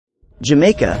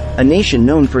Jamaica, a nation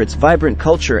known for its vibrant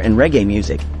culture and reggae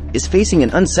music, is facing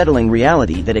an unsettling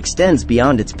reality that extends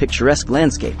beyond its picturesque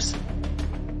landscapes.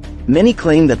 Many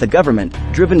claim that the government,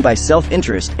 driven by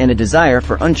self-interest and a desire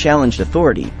for unchallenged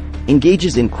authority,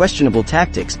 engages in questionable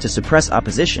tactics to suppress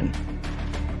opposition.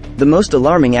 The most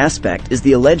alarming aspect is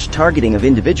the alleged targeting of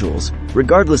individuals,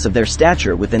 regardless of their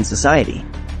stature within society.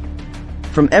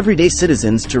 From everyday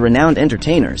citizens to renowned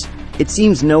entertainers, it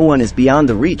seems no one is beyond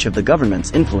the reach of the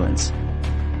government's influence.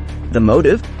 The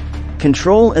motive?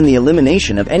 Control and the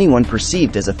elimination of anyone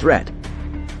perceived as a threat.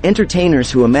 Entertainers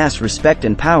who amass respect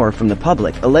and power from the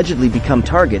public allegedly become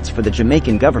targets for the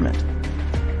Jamaican government.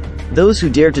 Those who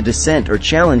dare to dissent or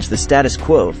challenge the status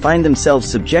quo find themselves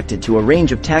subjected to a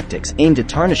range of tactics aimed at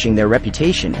tarnishing their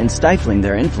reputation and stifling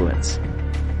their influence.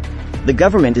 The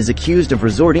government is accused of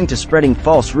resorting to spreading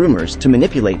false rumors to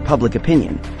manipulate public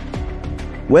opinion.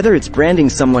 Whether it's branding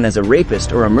someone as a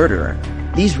rapist or a murderer,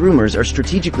 these rumors are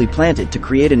strategically planted to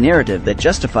create a narrative that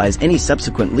justifies any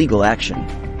subsequent legal action.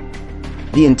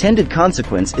 The intended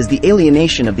consequence is the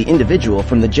alienation of the individual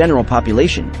from the general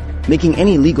population, making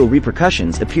any legal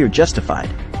repercussions appear justified.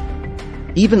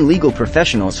 Even legal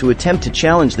professionals who attempt to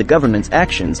challenge the government's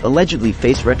actions allegedly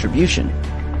face retribution.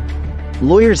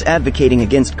 Lawyers advocating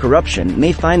against corruption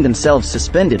may find themselves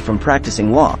suspended from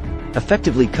practicing law,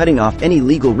 effectively cutting off any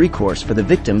legal recourse for the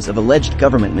victims of alleged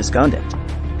government misconduct.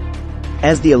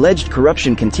 As the alleged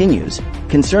corruption continues,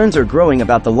 concerns are growing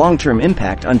about the long-term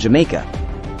impact on Jamaica.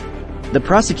 The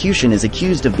prosecution is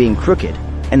accused of being crooked,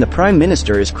 and the Prime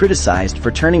Minister is criticized for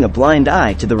turning a blind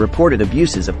eye to the reported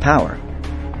abuses of power.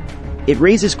 It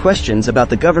raises questions about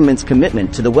the government's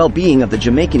commitment to the well-being of the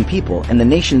Jamaican people and the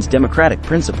nation's democratic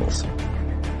principles.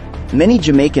 Many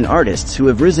Jamaican artists who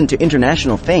have risen to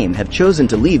international fame have chosen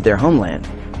to leave their homeland.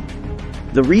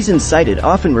 The reasons cited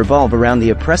often revolve around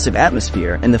the oppressive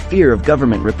atmosphere and the fear of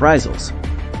government reprisals.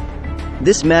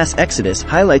 This mass exodus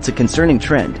highlights a concerning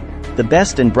trend: the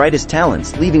best and brightest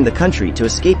talents leaving the country to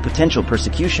escape potential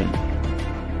persecution.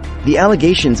 The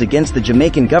allegations against the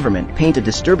Jamaican government paint a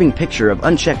disturbing picture of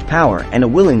unchecked power and a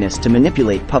willingness to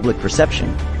manipulate public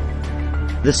perception.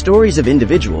 The stories of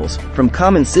individuals, from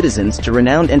common citizens to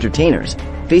renowned entertainers,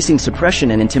 facing suppression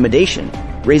and intimidation,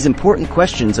 raise important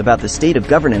questions about the state of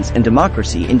governance and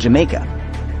democracy in Jamaica.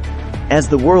 As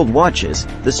the world watches,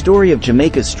 the story of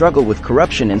Jamaica's struggle with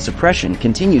corruption and suppression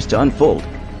continues to unfold,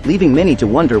 leaving many to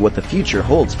wonder what the future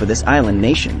holds for this island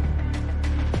nation.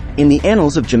 In the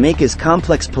annals of Jamaica's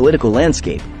complex political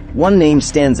landscape, one name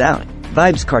stands out: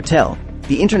 Vybz Kartel,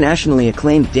 the internationally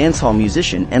acclaimed dancehall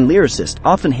musician and lyricist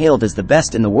often hailed as the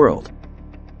best in the world.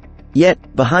 Yet,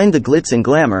 behind the glitz and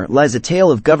glamour lies a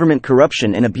tale of government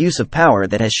corruption and abuse of power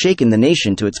that has shaken the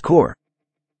nation to its core.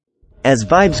 As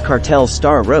Vybz Kartel's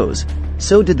star rose,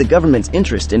 so did the government's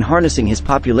interest in harnessing his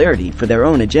popularity for their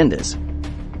own agendas.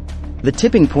 The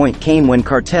tipping point came when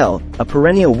Kartel, a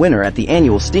perennial winner at the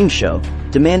annual Sting Show,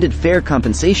 demanded fair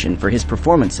compensation for his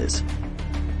performances.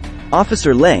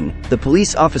 Officer Leng, the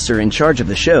police officer in charge of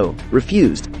the show,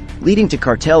 refused, leading to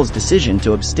Kartel's decision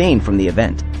to abstain from the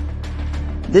event.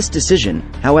 This decision,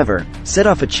 however, set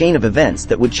off a chain of events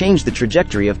that would change the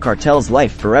trajectory of Kartel's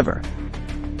life forever.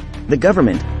 The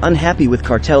government, unhappy with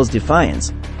Kartel's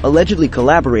defiance, allegedly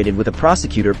collaborated with a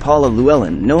prosecutor, Paula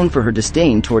Llewellyn, known for her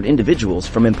disdain toward individuals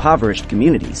from impoverished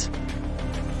communities.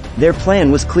 Their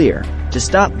plan was clear: to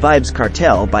stop Vybz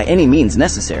Kartel by any means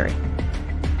necessary.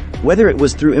 Whether it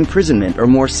was through imprisonment or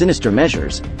more sinister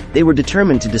measures, they were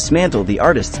determined to dismantle the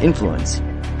artist's influence.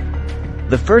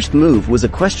 The first move was a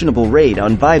questionable raid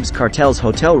on Vybz Kartel's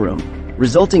hotel room,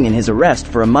 resulting in his arrest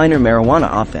for a minor marijuana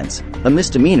offense, a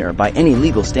misdemeanor by any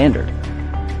legal standard.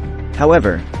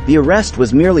 However, the arrest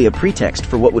was merely a pretext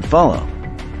for what would follow.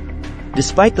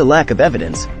 Despite the lack of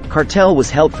evidence, Kartel was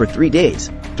held for 3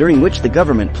 days, during which the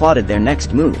government plotted their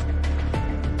next move.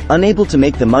 Unable to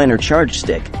make the minor charge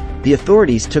stick, the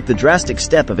authorities took the drastic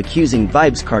step of accusing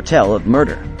Vybz Kartel of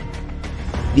murder.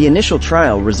 The initial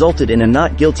trial resulted in a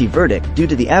not guilty verdict due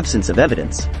to the absence of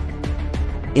evidence.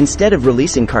 Instead of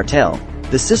releasing Kartel,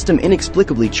 the system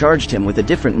inexplicably charged him with a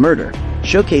different murder,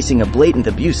 showcasing a blatant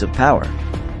abuse of power.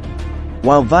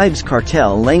 While Vybz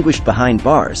Kartel languished behind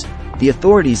bars, the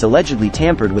authorities allegedly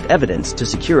tampered with evidence to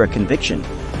secure a conviction.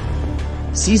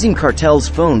 Seizing Kartel's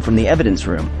phone from the evidence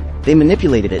room, they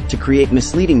manipulated it to create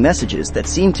misleading messages that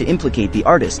seemed to implicate the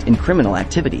artist in criminal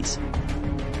activities.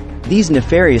 These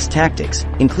nefarious tactics,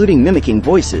 including mimicking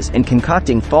voices and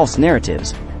concocting false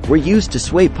narratives, were used to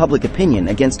sway public opinion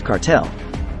against Kartel.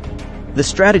 The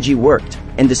strategy worked,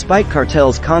 and despite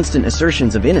Kartel's constant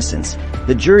assertions of innocence,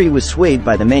 the jury was swayed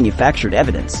by the manufactured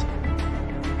evidence.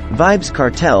 Vybz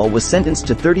Kartel was sentenced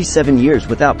to 37 years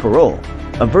without parole,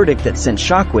 a verdict that sent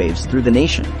shockwaves through the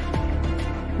nation.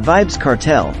 Vybz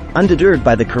Kartel, undeterred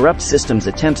by the corrupt system's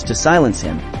attempts to silence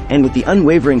him, and with the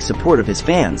unwavering support of his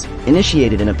fans,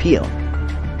 initiated an appeal.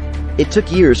 It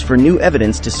took years for new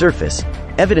evidence to surface,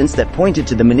 evidence that pointed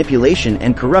to the manipulation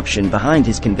and corruption behind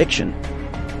his conviction.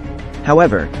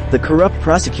 However, the corrupt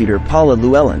prosecutor Paula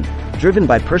Llewellyn, driven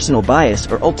by personal bias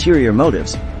or ulterior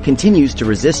motives, continues to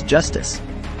resist justice.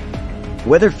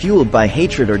 Whether fueled by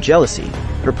hatred or jealousy,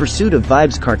 her pursuit of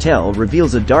Vybz Kartel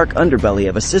reveals a dark underbelly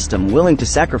of a system willing to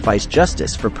sacrifice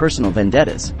justice for personal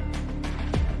vendettas.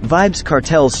 Vybz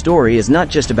Kartel's story is not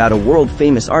just about a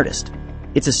world-famous artist.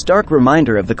 It's a stark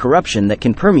reminder of the corruption that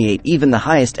can permeate even the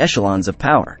highest echelons of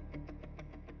power.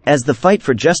 As the fight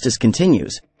for justice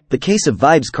continues, the case of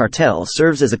Vybz Kartel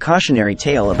serves as a cautionary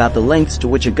tale about the lengths to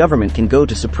which a government can go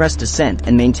to suppress dissent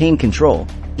and maintain control,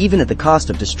 even at the cost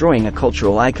of destroying a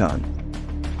cultural icon.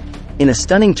 In a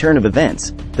stunning turn of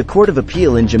events, the Court of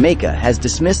Appeal in Jamaica has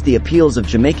dismissed the appeals of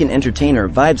Jamaican entertainer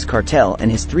Vybz Kartel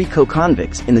and his 3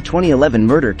 co-convicts in the 2011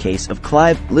 murder case of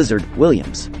Clive "Lizard"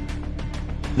 Williams.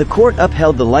 The court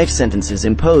upheld the life sentences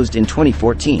imposed in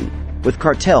 2014, with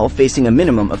Kartel facing a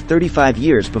minimum of 35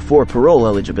 years before parole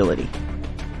eligibility.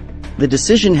 The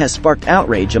decision has sparked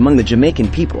outrage among the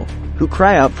Jamaican people, who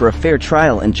cry out for a fair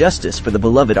trial and justice for the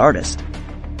beloved artist.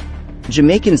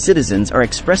 Jamaican citizens are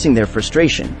expressing their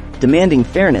frustration, demanding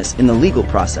fairness in the legal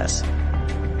process.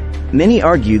 Many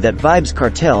argue that Vybz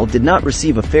Kartel did not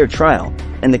receive a fair trial,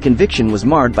 and the conviction was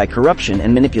marred by corruption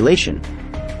and manipulation.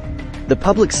 The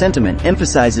public sentiment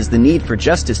emphasizes the need for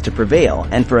justice to prevail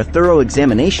and for a thorough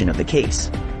examination of the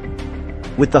case.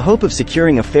 With the hope of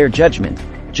securing a fair judgment,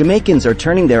 Jamaicans are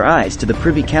turning their eyes to the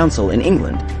Privy Council in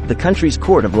England, the country's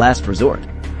court of last resort.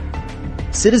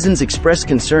 Citizens express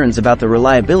concerns about the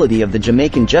reliability of the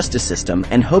Jamaican justice system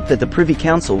and hope that the Privy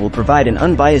Council will provide an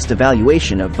unbiased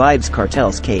evaluation of Vybz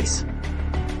Kartel's case.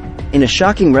 In a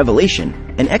shocking revelation,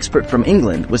 an expert from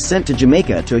England was sent to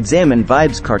Jamaica to examine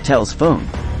Vybz Kartel's phone.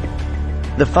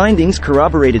 The findings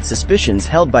corroborated suspicions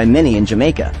held by many in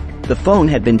Jamaica. The phone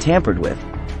had been tampered with.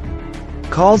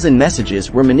 Calls and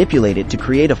messages were manipulated to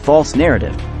create a false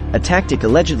narrative, a tactic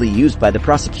allegedly used by the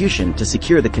prosecution to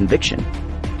secure the conviction.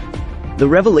 The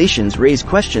revelations raise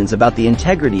questions about the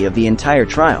integrity of the entire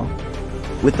trial.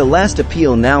 With the last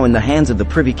appeal now in the hands of the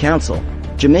Privy Council,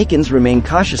 Jamaicans remain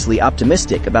cautiously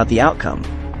optimistic about the outcome.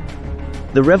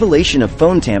 The revelation of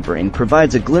phone tampering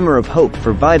provides a glimmer of hope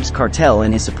for Vybz Kartel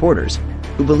and his supporters,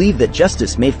 who believe that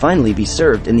justice may finally be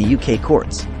served in the UK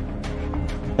courts.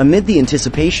 Amid the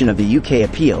anticipation of the UK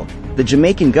appeal, the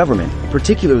Jamaican government,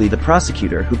 particularly the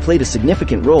prosecutor who played a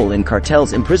significant role in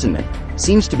Kartel's imprisonment,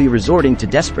 seems to be resorting to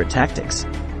desperate tactics.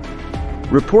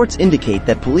 Reports indicate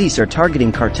that police are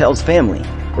targeting Kartel's family,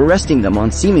 arresting them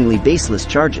on seemingly baseless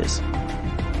charges.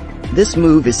 This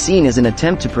move is seen as an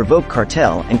attempt to provoke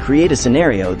Kartel and create a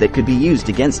scenario that could be used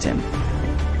against him.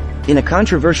 In a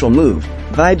controversial move,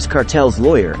 Vybz Kartel's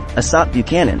lawyer, Asat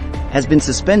Buchanan, has been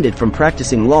suspended from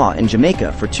practicing law in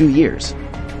Jamaica for 2 years.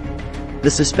 The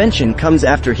suspension comes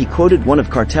after he quoted one of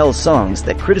Kartel's songs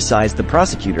that criticized the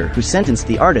prosecutor who sentenced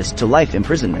the artist to life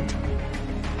imprisonment.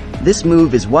 This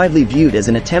move is widely viewed as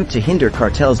an attempt to hinder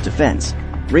Kartel's defense,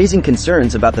 raising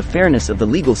concerns about the fairness of the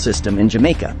legal system in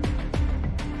Jamaica.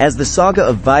 As the saga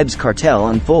of Vybz Kartel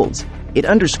unfolds, it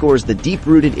underscores the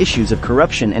deep-rooted issues of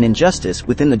corruption and injustice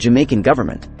within the Jamaican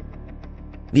government.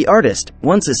 The artist,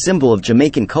 once a symbol of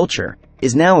Jamaican culture,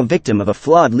 is now a victim of a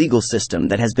flawed legal system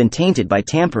that has been tainted by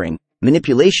tampering,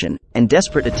 manipulation, and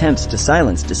desperate attempts to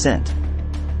silence dissent.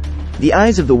 The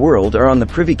eyes of the world are on the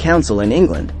Privy Council in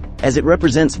England, as it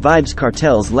represents Vybz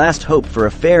Kartel's last hope for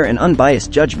a fair and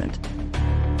unbiased judgment.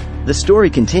 The story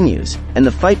continues, and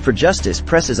the fight for justice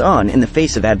presses on in the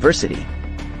face of adversity.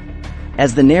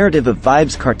 As the narrative of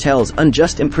Vybz Kartel's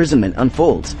unjust imprisonment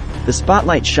unfolds, the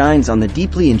spotlight shines on the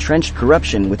deeply entrenched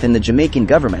corruption within the Jamaican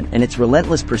government and its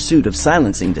relentless pursuit of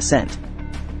silencing dissent.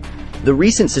 The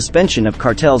recent suspension of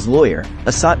Kartel's lawyer,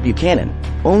 Asat Buchanan,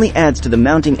 only adds to the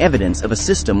mounting evidence of a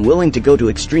system willing to go to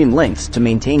extreme lengths to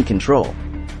maintain control.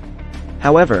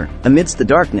 However, amidst the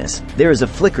darkness, there is a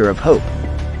flicker of hope.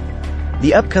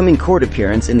 The upcoming court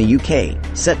appearance in the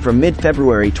UK, set for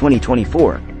mid-February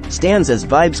 2024, stands as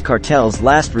Vybz Kartel's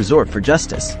last resort for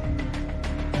justice.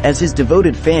 As his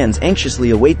devoted fans anxiously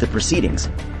await the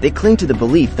proceedings, they cling to the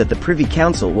belief that the Privy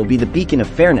Council will be the beacon of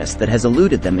fairness that has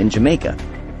eluded them in Jamaica.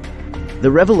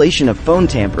 The revelation of phone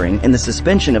tampering and the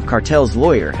suspension of Kartel's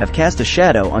lawyer have cast a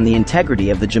shadow on the integrity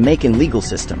of the Jamaican legal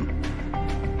system.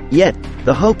 Yet,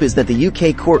 the hope is that the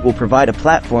UK court will provide a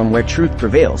platform where truth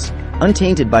prevails,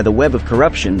 untainted by the web of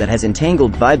corruption that has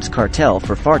entangled Vybz Kartel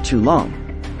for far too long.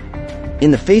 In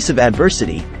the face of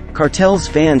adversity, Kartel's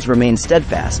fans remain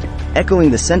steadfast, echoing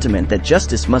the sentiment that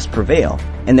justice must prevail,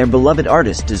 and their beloved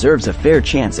artist deserves a fair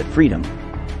chance at freedom.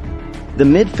 The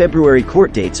mid-February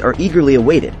court dates are eagerly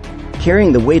awaited,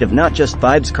 carrying the weight of not just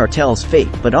Vybz Kartel's fate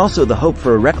but also the hope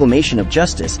for a reclamation of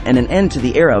justice and an end to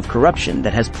the era of corruption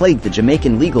that has plagued the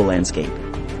Jamaican legal landscape.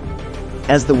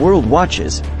 As the world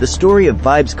watches, the story of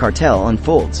Vybz Kartel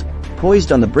unfolds,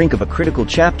 poised on the brink of a critical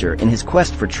chapter in his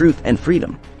quest for truth and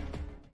freedom.